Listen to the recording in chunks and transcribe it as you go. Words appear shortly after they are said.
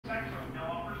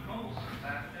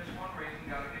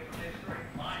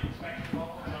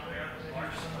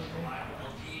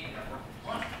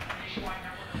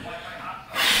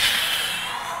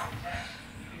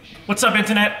What's up,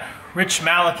 Internet? Rich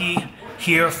Maliki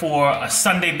here for a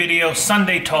Sunday video,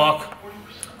 Sunday talk.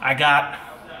 I got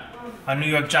a New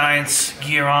York Giants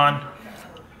gear on.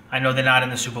 I know they're not in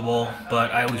the Super Bowl,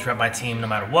 but I always rep my team no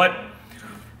matter what.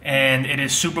 And it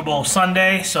is Super Bowl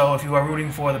Sunday, so if you are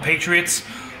rooting for the Patriots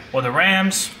or the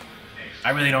Rams,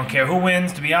 I really don't care who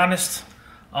wins, to be honest.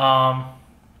 I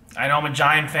know I'm a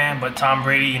Giant fan, but Tom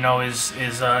Brady, you know, is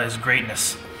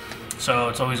greatness. So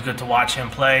it's always good to watch him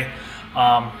play.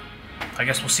 I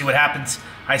guess we'll see what happens.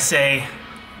 I say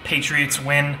Patriots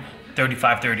win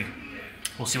 35-30.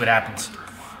 We'll see what happens.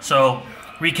 So,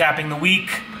 recapping the week.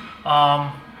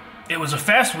 It was a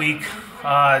fast week.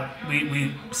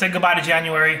 We said goodbye to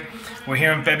January. We're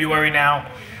here in February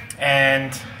now.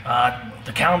 And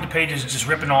the calendar page is just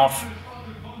ripping off.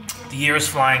 The year is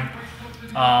flying.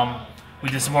 We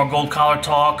did some more GoldCollar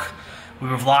talk. We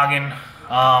were vlogging.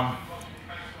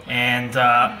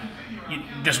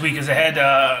 This week is ahead.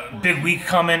 Big week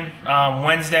coming.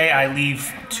 Wednesday, I leave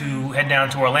to head down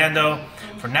to Orlando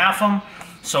for NAFM.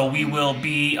 So we will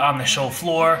be on the show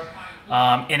floor, in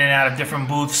and out of different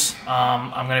booths.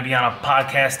 I'm going to be on a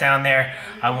podcast down there.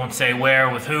 I won't say where,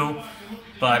 with who,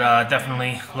 but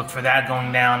definitely look for that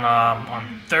going down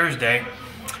on Thursday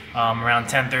around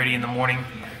 10:30 in the morning.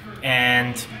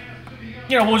 And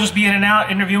you know, we'll just be in and out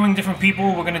interviewing different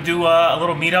people. We're going to do a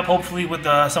little meetup, hopefully, with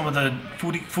some of the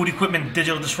food equipment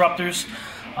digital disruptors.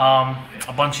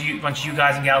 A bunch of you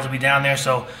guys and gals will be down there,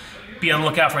 so be on the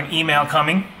lookout for an email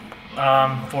coming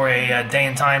for a day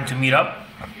and time to meet up.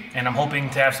 And I'm hoping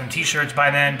to have some T-shirts by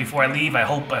then. Before I leave, I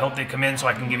hope they come in so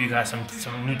I can give you guys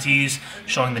some new tees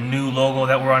showing the new logo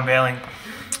that we're unveiling.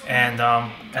 And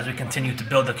as we continue to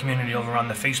build the community over on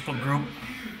the Facebook group.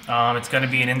 It's going to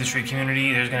be an industry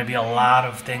community. There's going to be a lot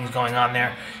of things going on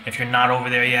there. If you're not over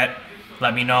there yet,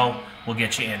 let me know. We'll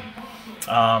get you in.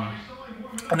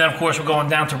 And then, of course, we're going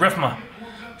down to RIFMA.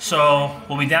 So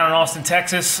we'll be down in Austin,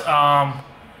 Texas. I'm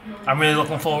really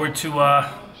looking forward to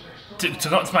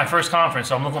it's my first conference,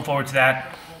 so I'm looking forward to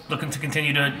that. Looking to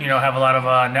continue to have a lot of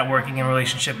networking and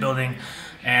relationship building.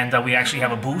 And we actually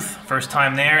have a booth, first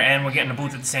time there, and we're getting a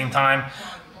booth at the same time.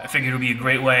 I figured it would be a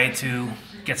great way to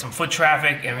get some foot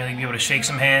traffic and really be able to shake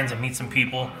some hands and meet some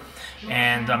people,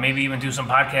 and maybe even do some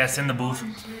podcasts in the booth.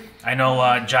 I know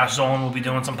Josh Zolan will be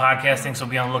doing some podcasting, so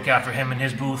be on the lookout for him in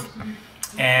his booth.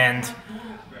 And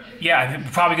yeah,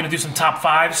 we're probably going to do some top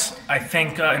fives. I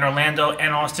think in Orlando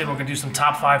and Austin, we're going to do some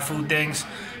top 5 food things.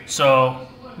 So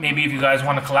maybe if you guys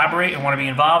want to collaborate and want to be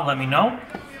involved, let me know.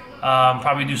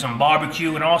 Probably do some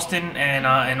barbecue in Austin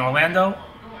and in Orlando.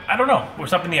 I don't know. We're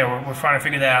up in the air. We're trying to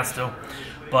figure that out still.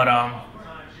 But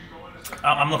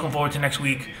I'm looking forward to next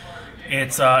week.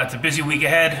 It's a busy week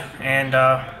ahead, and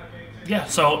yeah.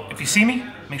 So if you see me,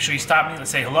 make sure you stop me.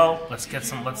 Let's say hello. Let's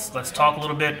talk a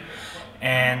little bit.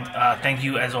 And thank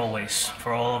you as always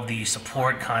for all of the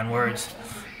support, kind words,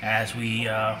 as we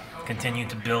continue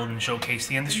to build and showcase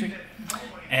the industry.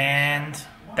 And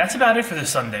that's about it for this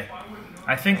Sunday.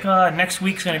 I think next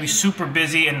week's going to be super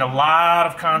busy and a lot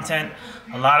of content,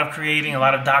 a lot of creating, a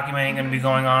lot of documenting going to be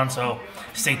going on. So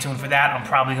stay tuned for that. I'm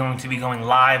probably going to be going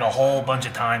live a whole bunch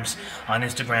of times on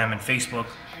Instagram and Facebook.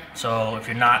 So if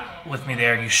you're not with me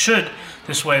there, you should.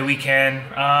 This way we can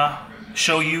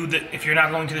show you that if you're not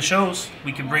going to the shows,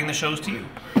 we can bring the shows to you.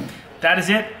 That is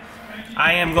it.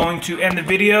 I am going to end the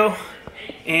video,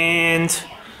 and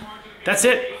that's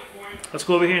it. Let's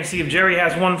go over here and see if Jerry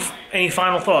has any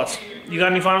final thoughts. You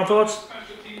got any final thoughts?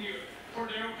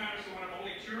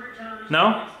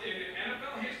 No?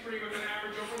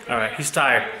 All right, he's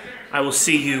tired. I will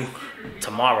see you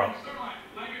tomorrow.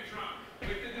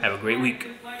 Have a great week.